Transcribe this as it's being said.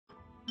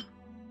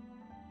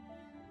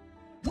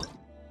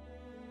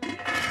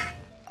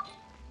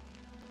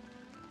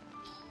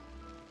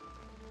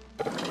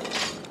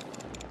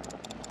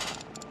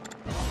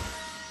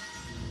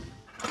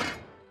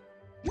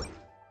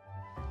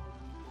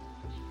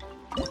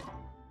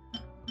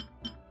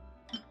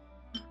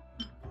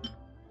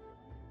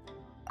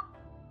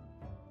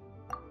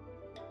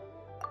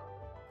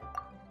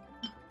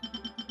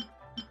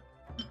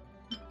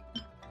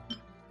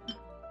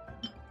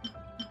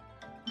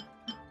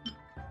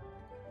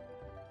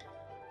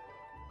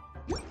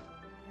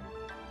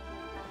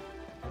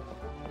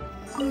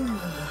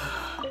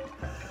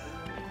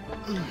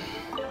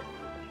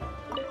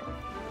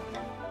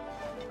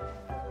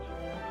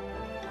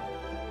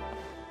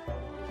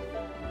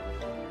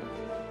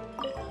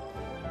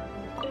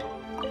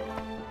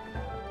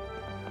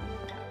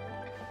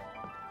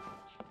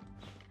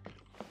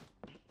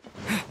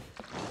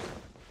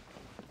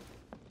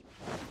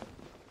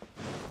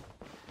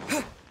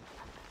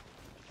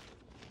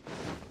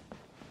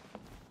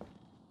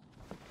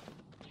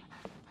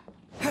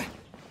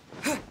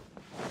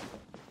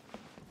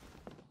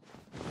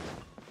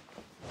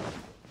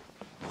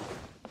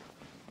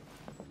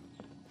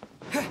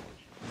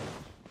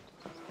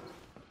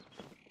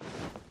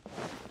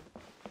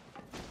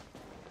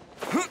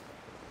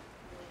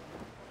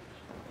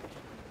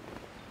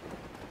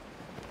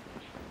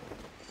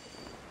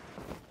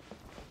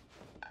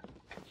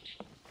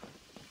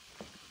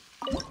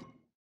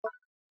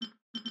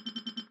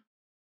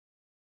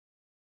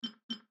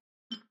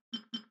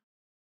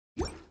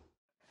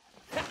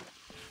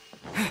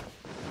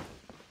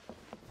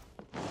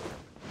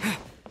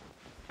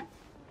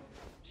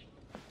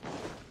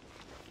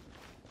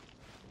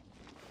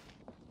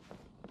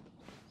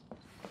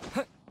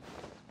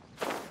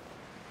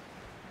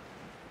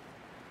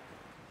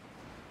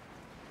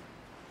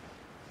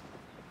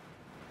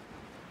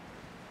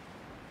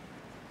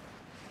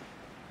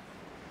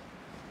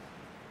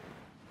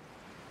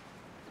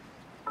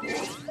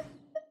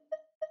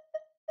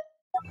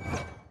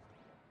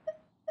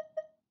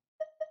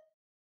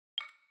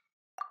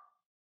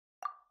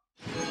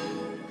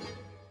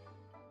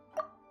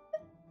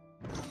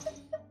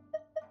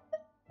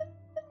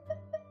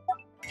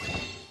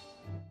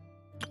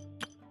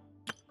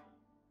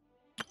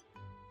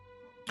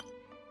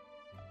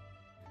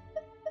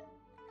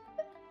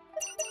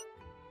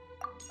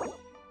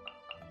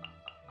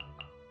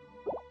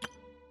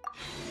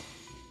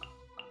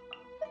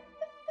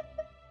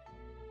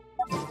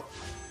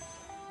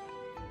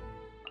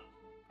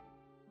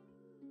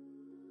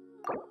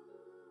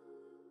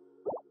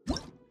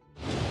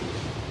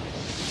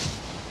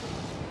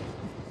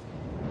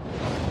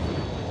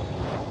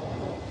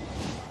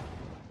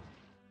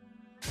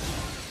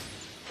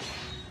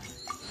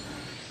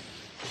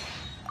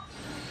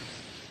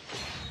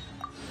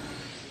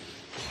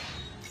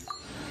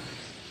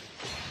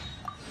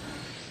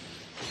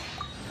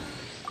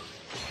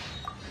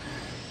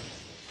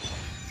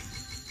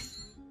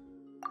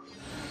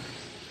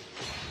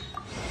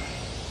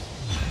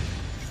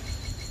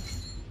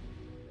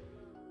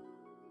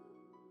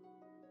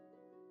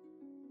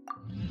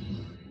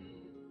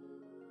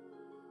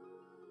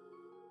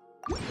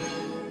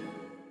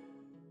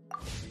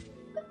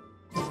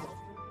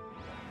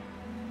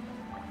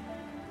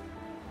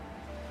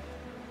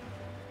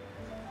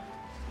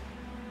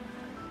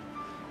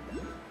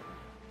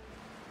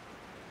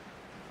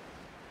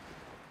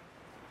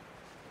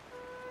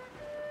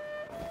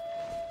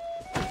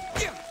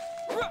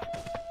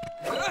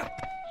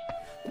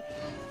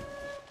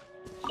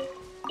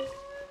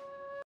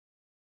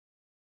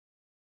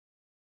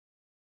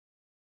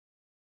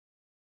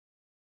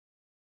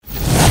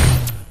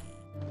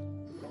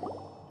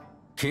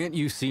Can't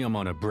you see I'm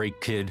on a break,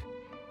 kid?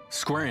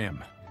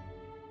 Scram!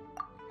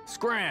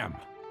 Scram!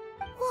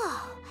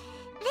 Whoa,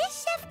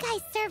 this chef guy's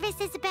service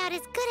is about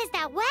as good as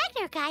that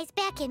Wagner guy's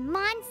back in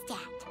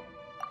Mondstadt.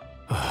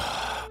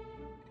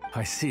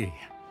 I see.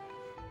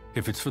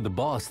 If it's for the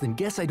boss, then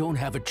guess I don't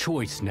have a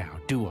choice now,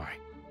 do I?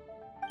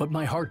 But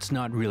my heart's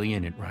not really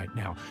in it right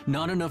now.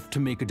 Not enough to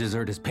make a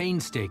dessert as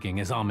painstaking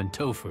as almond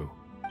tofu.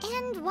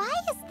 And why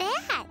is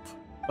that?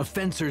 A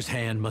fencer's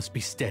hand must be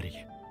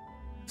steady.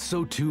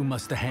 So too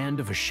must the hand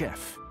of a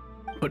chef.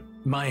 But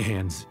my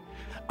hands,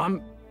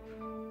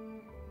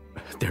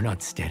 they're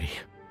not steady.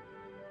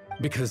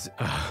 Because,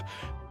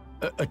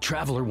 a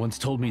traveler once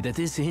told me that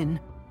this inn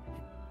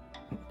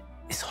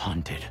is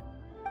haunted.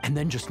 And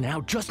then just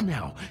now,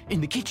 in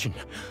the kitchen,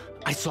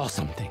 I saw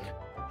something.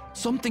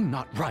 Something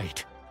not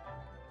right.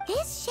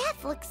 This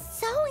chef looks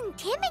so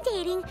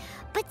intimidating,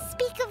 but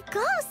speak of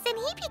ghosts and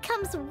he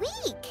becomes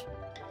weak.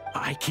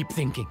 I keep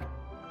thinking,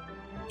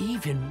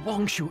 even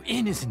Wangshu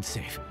Inn isn't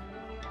safe.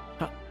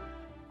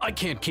 I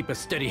can't keep a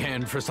steady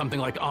hand for something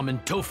like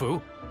almond tofu.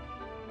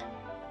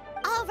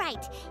 All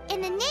right,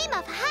 in the name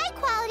of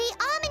high-quality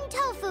almond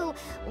tofu,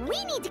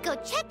 we need to go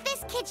check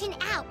this kitchen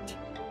out.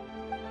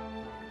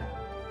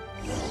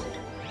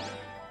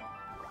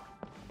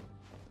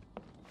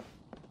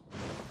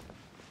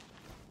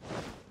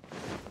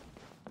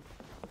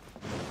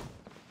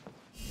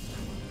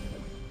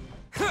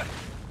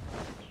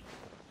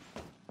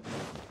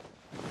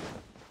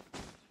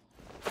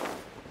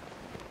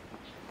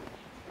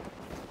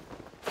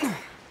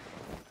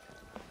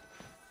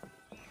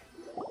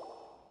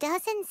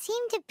 Doesn't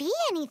seem to be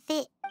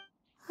anything.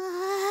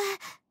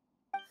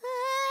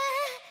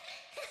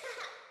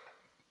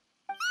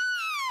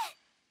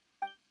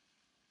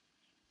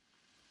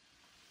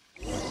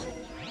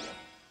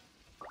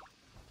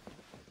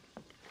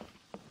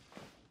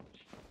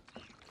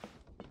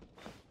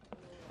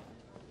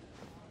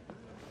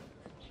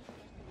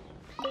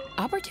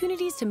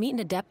 Opportunities to meet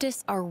an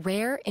Adeptus are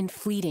rare and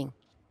fleeting.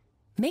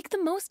 Make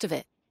the most of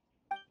it.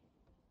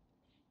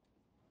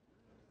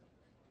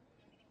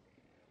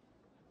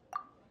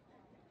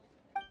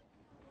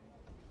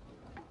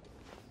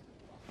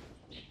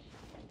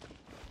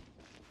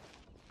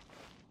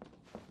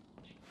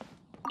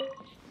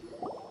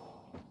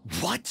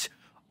 What?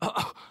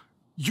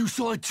 You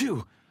saw it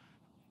too?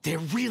 There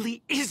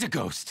really is a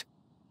ghost!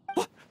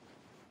 What?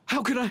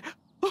 How could I...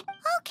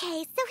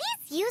 Okay, so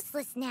he's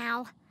useless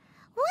now.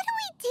 What do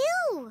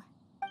we do?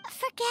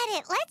 Forget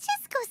it. Let's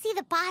just go see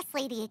the boss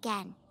lady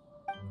again.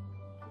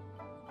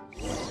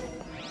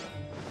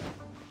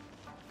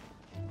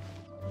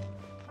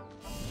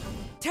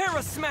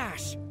 Terra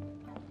Smash!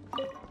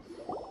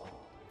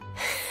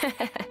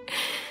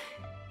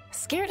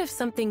 Scared of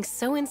something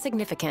so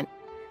insignificant.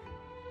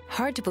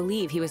 Hard to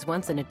believe he was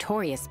once a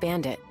notorious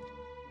bandit.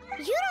 You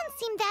don't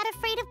seem that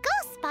afraid of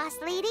ghosts, boss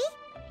lady.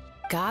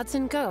 Gods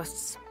and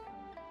ghosts.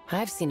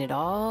 I've seen it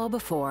all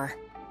before.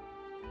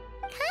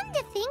 Come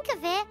to think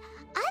of it,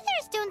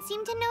 others don't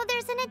seem to know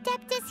there's an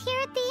Adeptus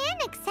here at the inn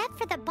except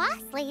for the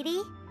boss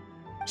lady.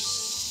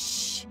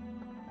 Shh.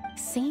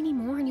 Say any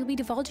more and you'll be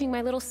divulging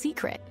my little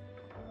secret.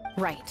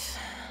 Right.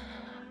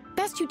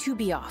 Best you two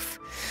be off.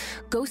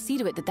 Go see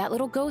to it that that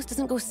little ghost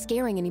doesn't go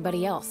scaring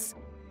anybody else.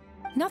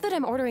 Not that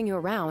I'm ordering you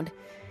around.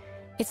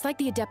 It's like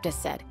the Adeptus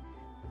said.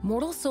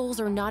 Mortal souls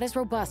are not as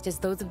robust as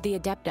those of the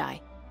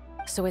Adepti.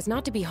 So as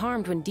not to be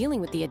harmed when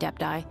dealing with the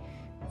Adepti,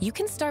 you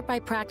can start by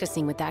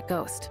practicing with that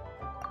ghost.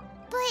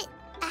 But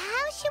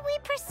how should we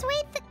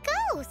persuade the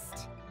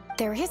ghost?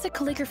 There is a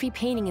calligraphy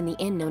painting in the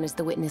inn known as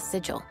the Witness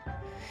Sigil.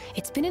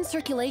 It's been in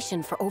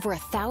circulation for over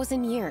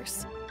 1,000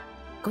 years.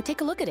 Go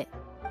take a look at it.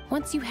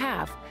 Once you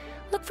have,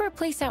 look for a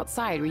place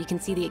outside where you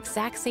can see the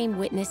exact same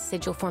Witness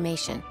Sigil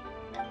formation.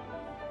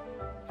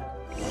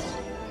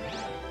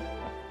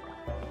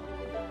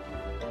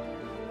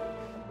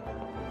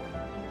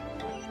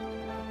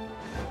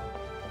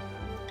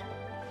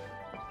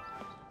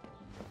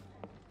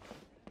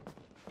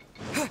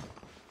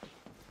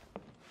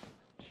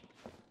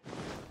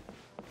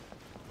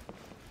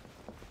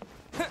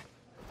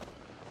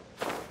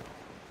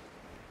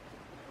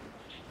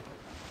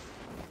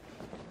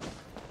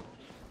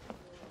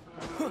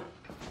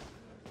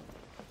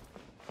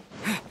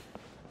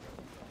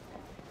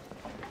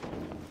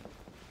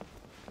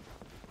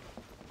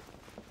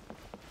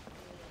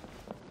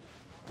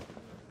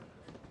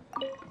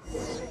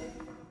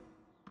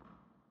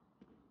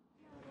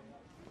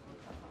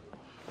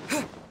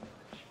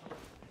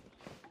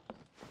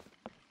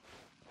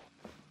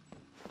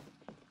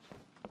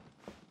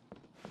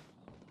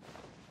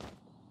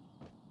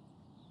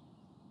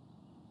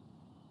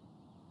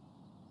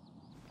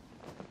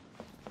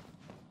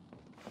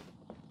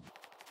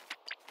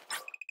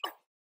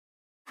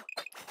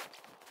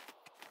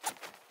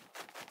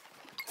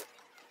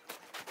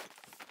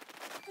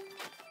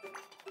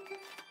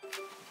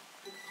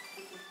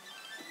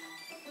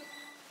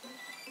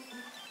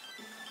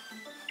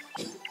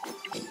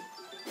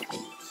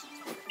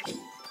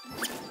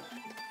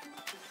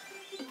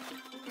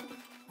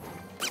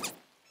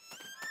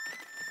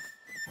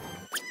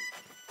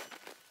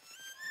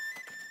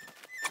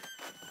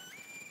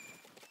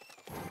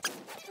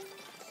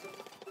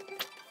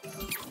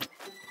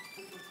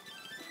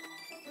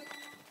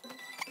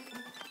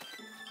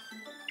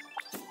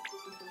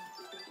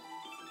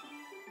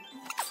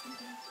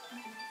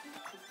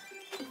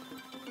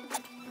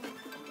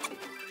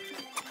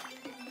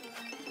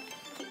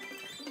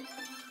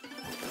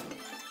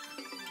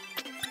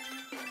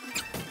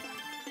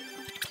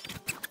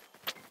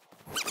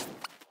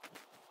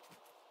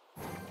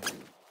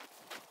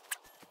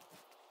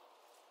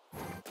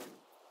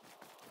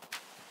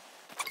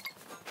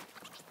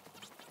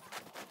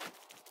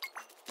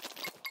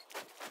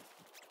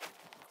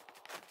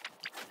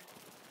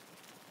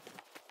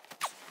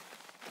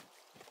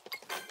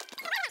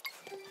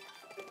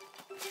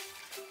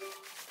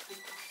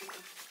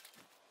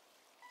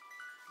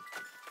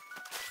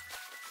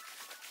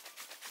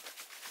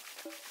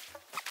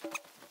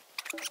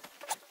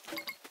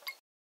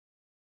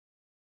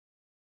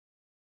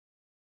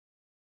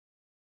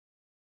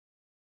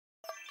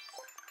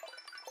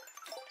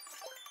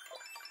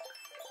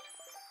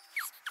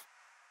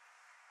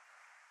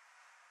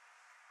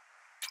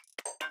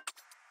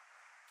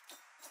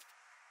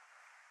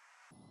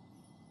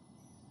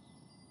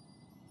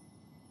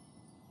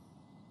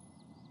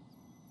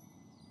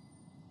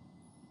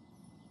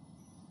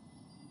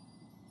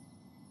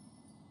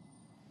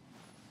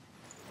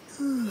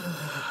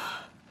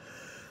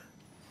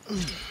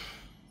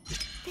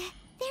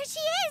 There she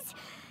is!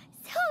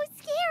 So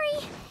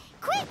scary!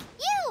 Quick,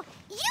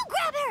 you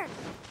grab her!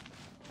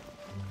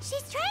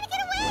 She's trying to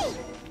get away!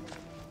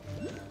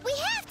 We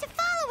have to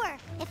follow her!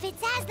 If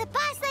it's as the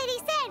boss lady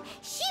said,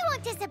 she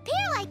won't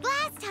disappear like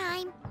last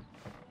time!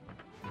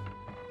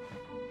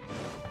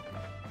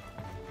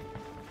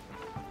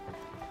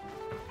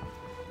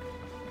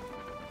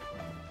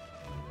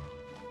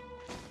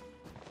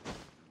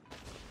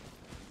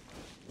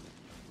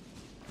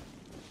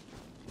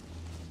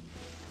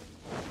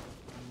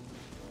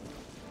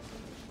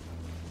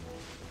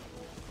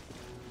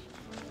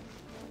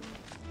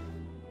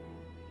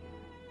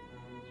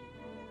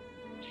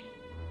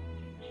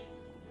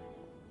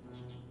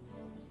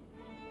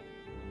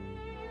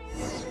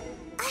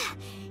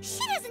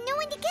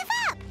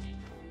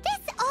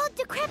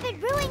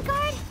 decrepit ruin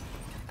guard?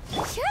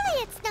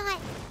 Surely it's not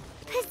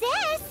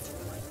possessed.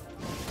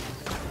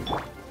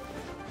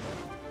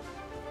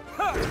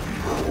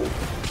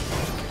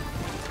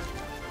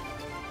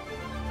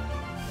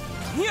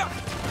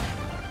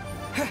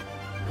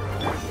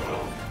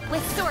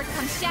 With sword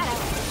comes shadow.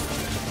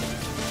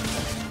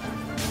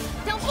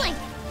 Don't blink.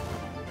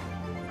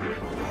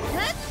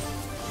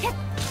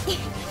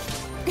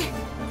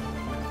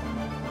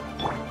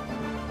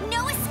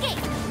 No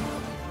escape.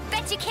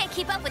 Bet you can't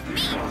keep up with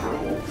me.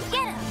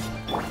 Get him.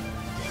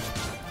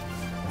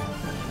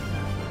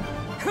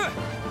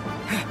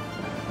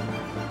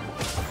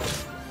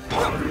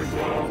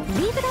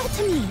 Leave it all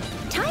to me.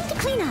 Time to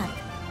clean up.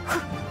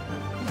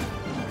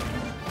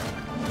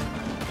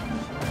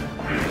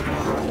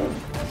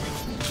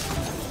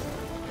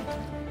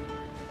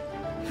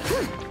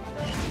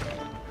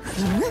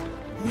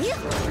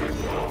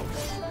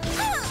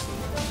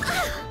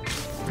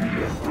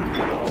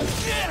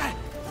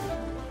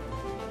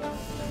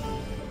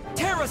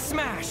 Terra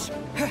Smash!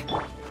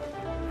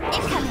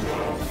 Incoming.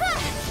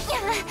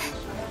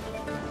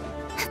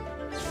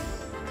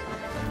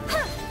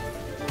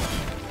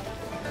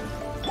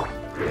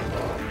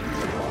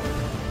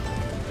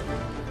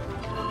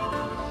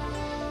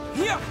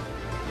 Yeah!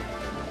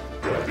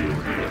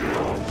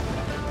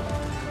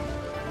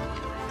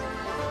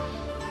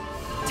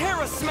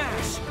 Terra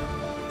Smash!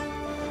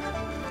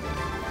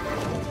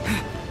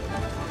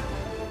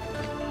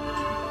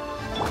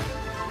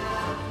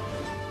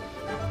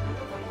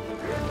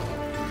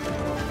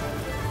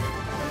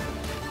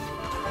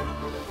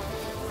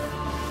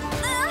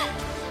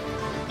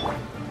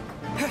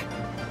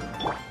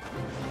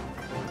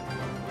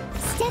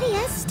 Steady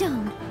as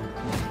stone.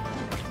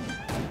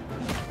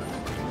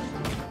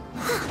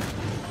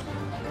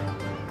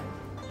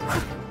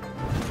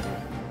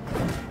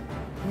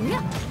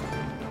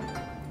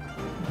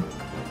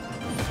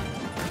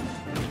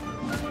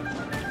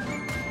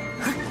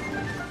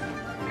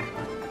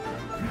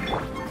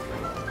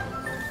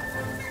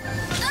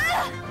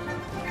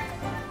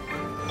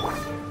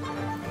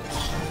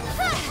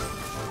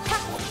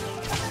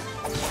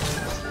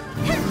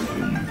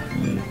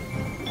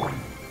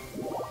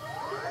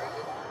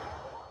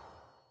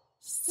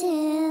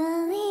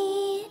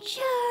 Silly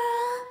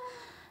churl,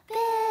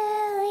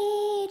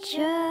 Billy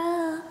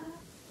churl.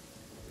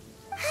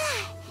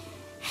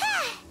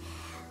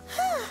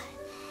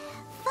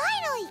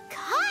 Finally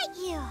caught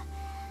you.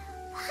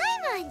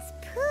 Paimon's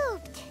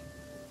pooped.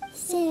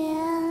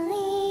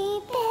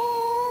 Silly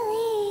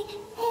Billy,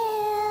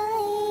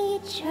 Billy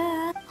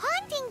churl.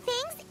 Haunting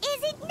things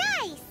isn't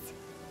nice.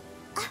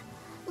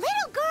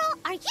 Little girl,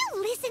 are you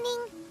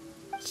listening?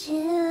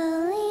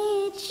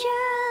 Chilly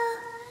churl,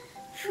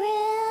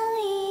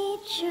 frilly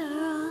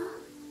churl.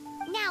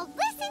 Now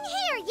listen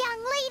here,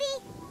 young lady.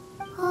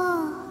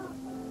 Oh,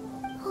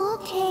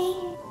 okay.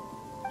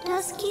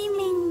 Dusky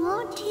Ming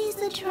won't tease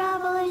the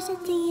travelers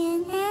at the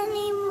inn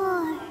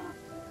anymore.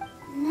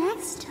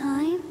 Next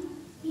time,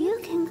 you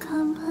can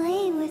come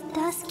play with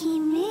Dusky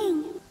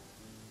Ming.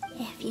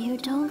 If you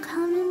don't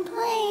come and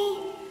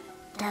play,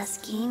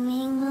 Dusky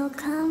Ming will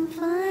come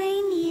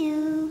find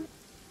you.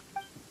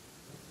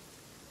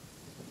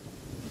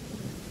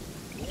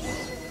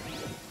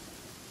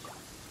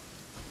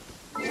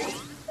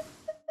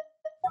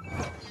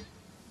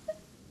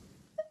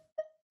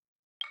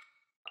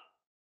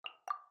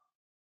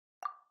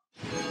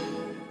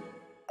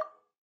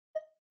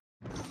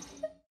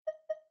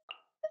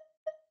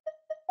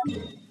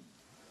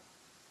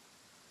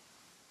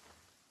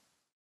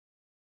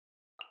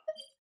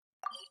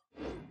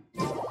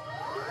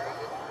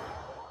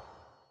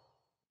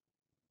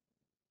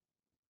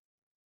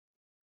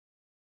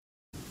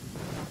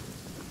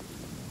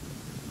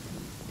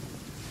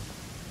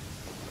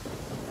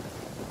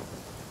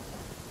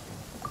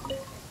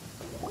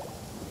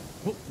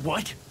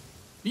 What?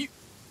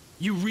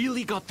 You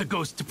really got the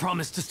ghost to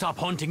promise to stop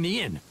haunting the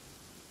inn?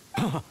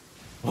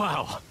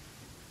 Wow.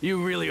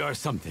 You really are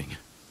something.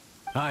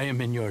 I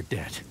am in your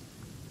debt.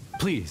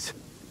 Please,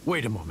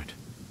 wait a moment.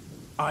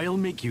 I'll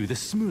make you the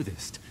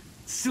smoothest,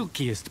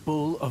 silkiest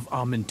bowl of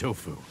almond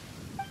tofu.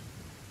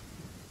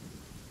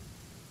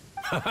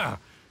 Haha,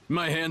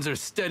 my hands are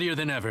steadier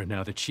than ever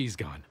now that she's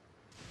gone.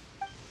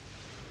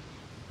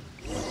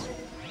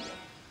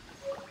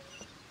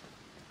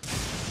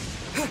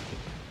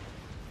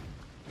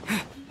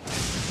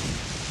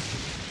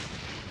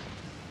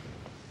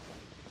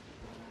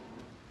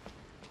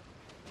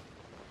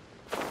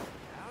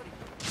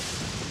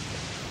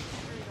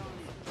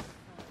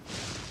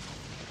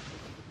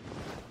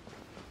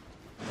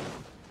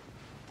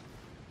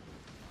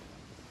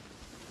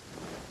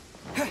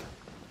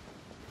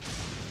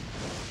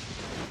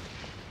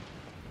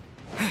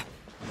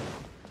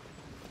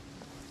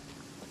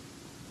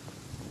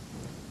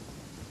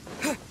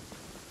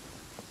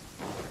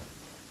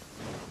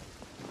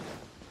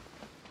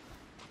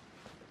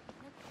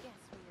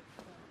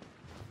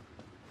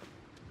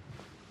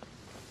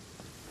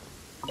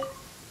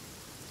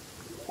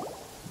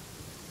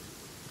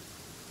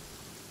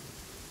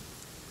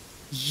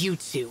 You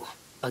two,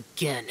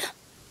 again.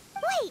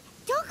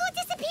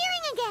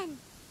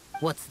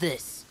 What's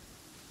this?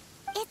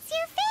 It's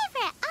your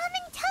favorite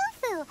almond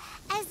tofu,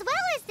 as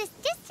well as this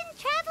distant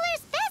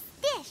traveler's best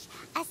dish,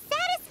 a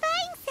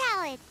satisfying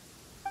salad.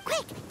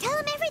 Quick, tell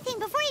him everything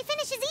before he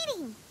finishes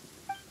eating.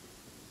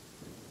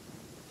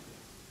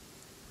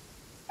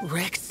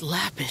 Rex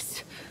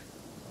Lapis.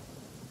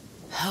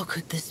 How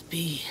could this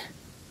be?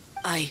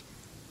 I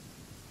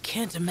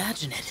can't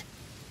imagine it.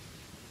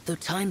 Though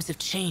times have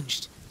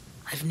changed,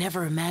 I've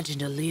never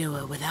imagined a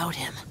Liyue without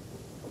him.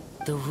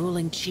 The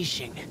ruling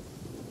Qixing.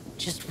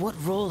 Just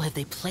what role have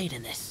they played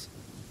in this?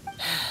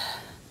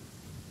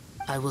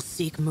 I will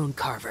seek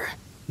Mooncarver,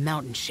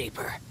 Mountain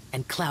Shaper,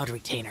 and Cloud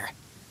Retainer.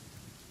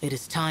 It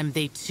is time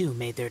they too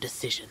made their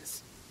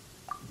decisions.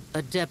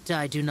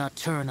 Adepti do not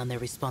turn on their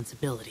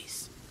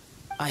responsibilities.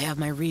 I have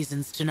my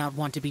reasons to not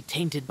want to be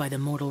tainted by the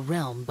mortal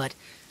realm, but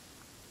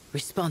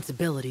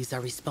responsibilities are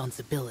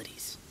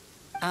responsibilities.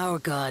 Our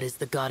god is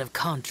the god of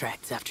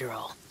contracts, after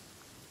all.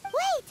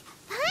 Wait,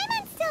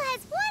 Paimon still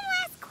has one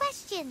last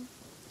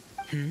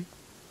question.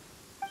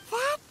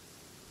 That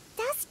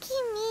Dusky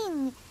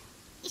Ming,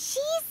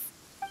 she's...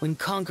 When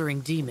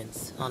conquering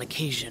demons, on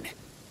occasion,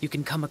 you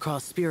can come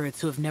across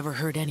spirits who have never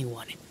hurt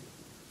anyone,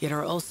 yet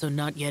are also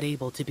not yet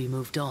able to be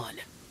moved on.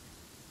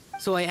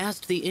 So I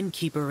asked the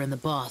innkeeper and the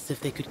boss if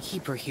they could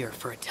keep her here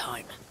for a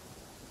time.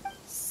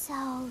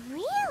 So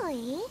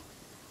really,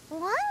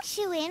 Wang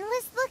Shuin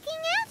was looking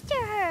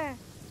after her.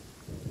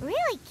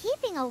 Really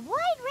keeping a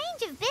wide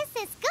range of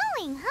business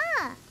going,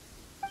 huh?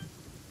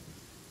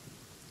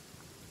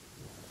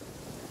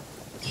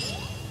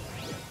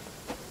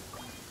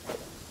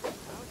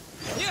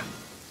 Yeah.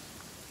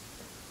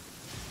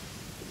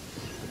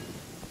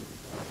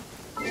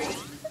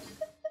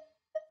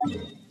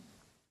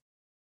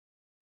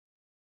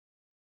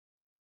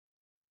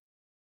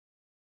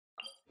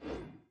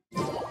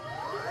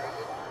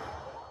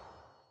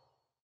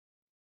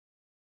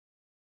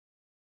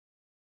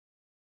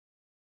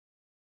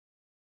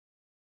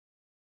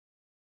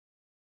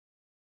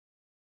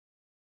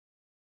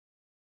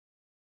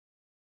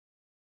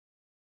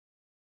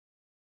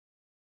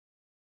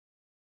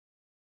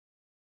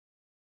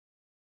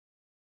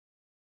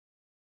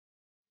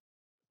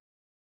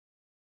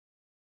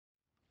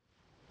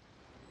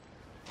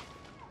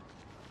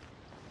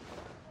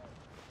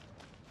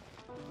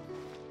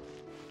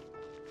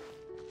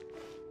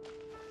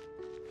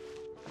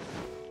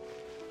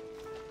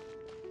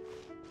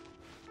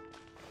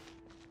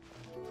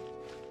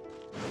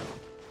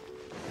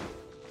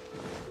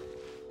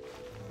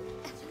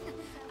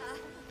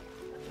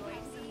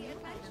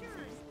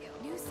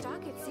 New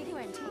stock at Sigu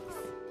Antiques.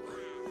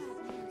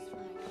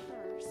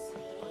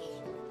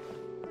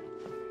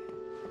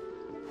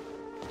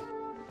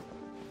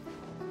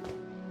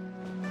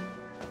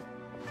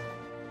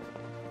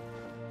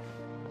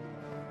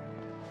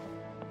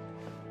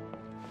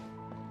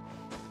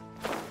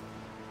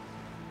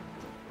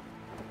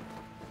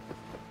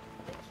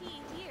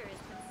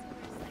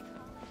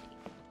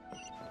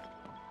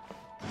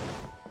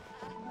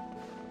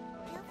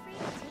 Feel free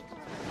to take a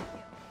look.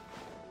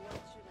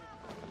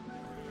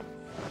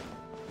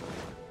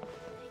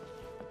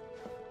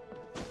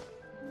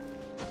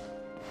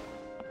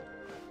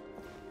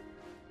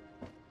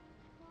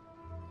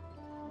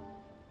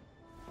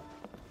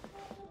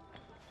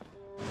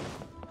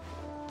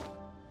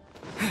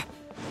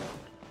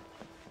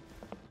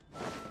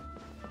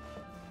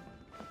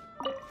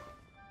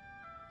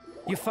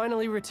 You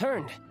finally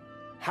returned.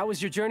 How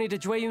was your journey to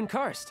Jueyun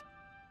Karst?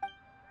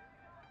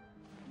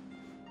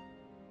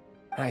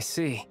 I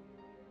see.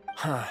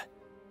 Huh.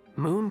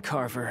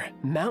 Mooncarver,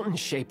 Mountain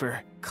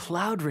Shaper,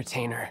 Cloud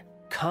Retainer,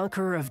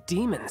 Conqueror of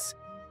Demons.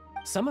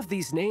 Some of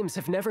these names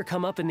have never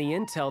come up in the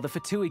intel the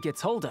Fatui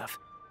gets hold of.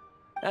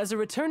 As a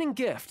returning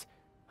gift,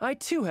 I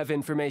too have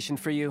information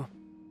for you.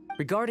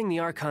 Regarding the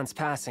Archon's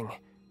passing,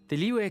 the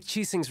Liyue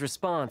Qixing's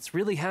response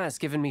really has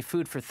given me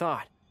food for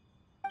thought.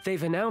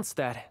 They've announced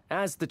that,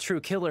 as the true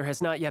killer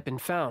has not yet been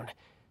found,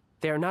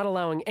 they are not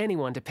allowing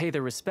anyone to pay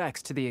their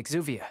respects to the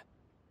Exuvia.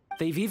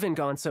 They've even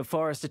gone so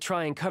far as to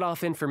try and cut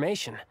off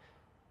information.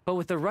 But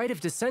with the right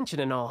of dissension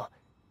and all,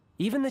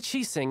 even the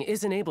Qixing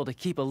isn't able to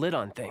keep a lid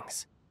on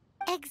things.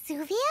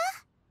 Exuvia?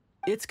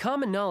 It's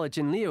common knowledge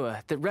in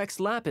Liyue that Rex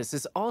Lapis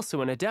is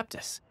also an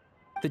Adeptus.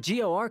 The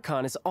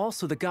Geo-Archon is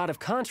also the god of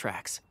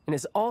contracts, and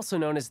is also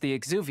known as the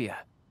Exuvia,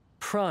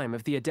 prime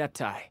of the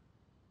Adepti.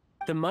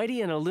 The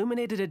mighty and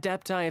illuminated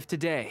Adepti of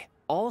today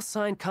all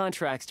signed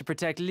contracts to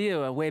protect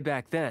Liyue way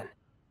back then.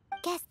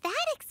 Guess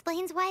that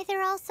explains why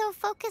they're all so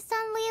focused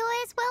on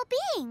Liyue's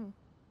well-being.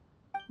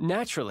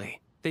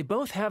 Naturally, they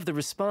both have the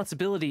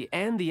responsibility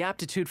and the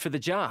aptitude for the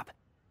job.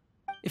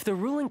 If the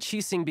ruling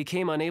Qixing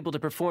became unable to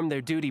perform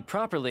their duty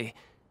properly,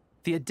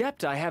 the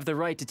Adepti have the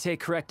right to take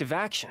corrective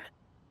action.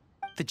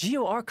 The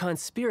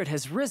Geo-Archon's spirit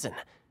has risen,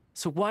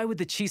 so why would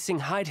the Qixing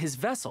hide his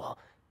vessel?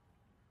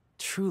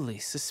 Truly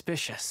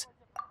suspicious.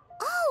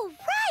 Oh,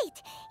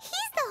 right!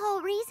 He's the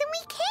whole reason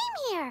we came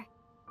here!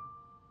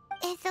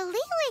 If the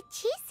Liyue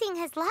Qixing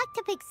has locked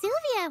up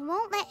Exuvia and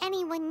won't let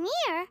anyone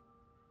near,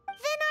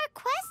 then our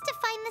quest to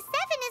find the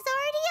Seven is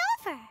already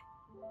over.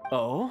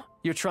 Oh,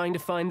 you're trying to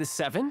find the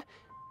seven?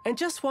 And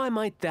just why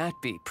might that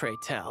be, pray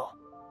tell?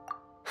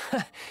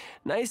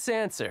 Nice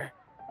answer.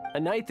 A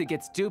knight that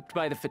gets duped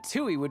by the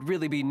Fatui would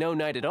really be no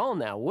knight at all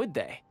now, would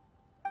they?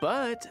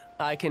 But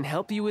I can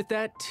help you with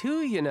that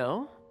too, you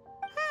know.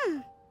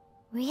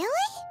 Really?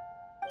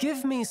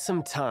 Give me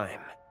some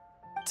time.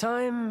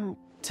 Time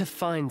to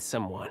find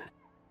someone.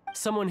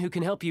 Someone who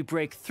can help you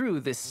break through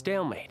this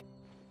stalemate.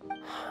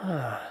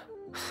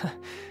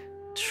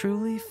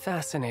 Truly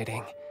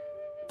fascinating.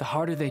 The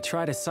harder they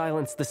try to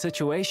silence the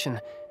situation,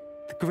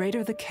 the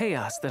greater the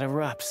chaos that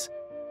erupts.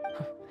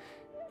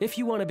 If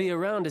you want to be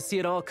around to see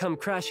it all come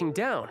crashing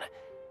down,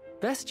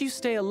 best you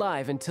stay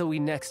alive until we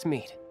next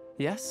meet,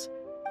 yes?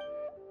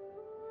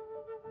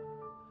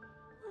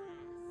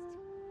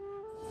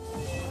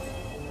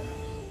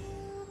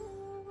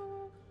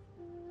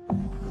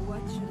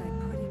 What should I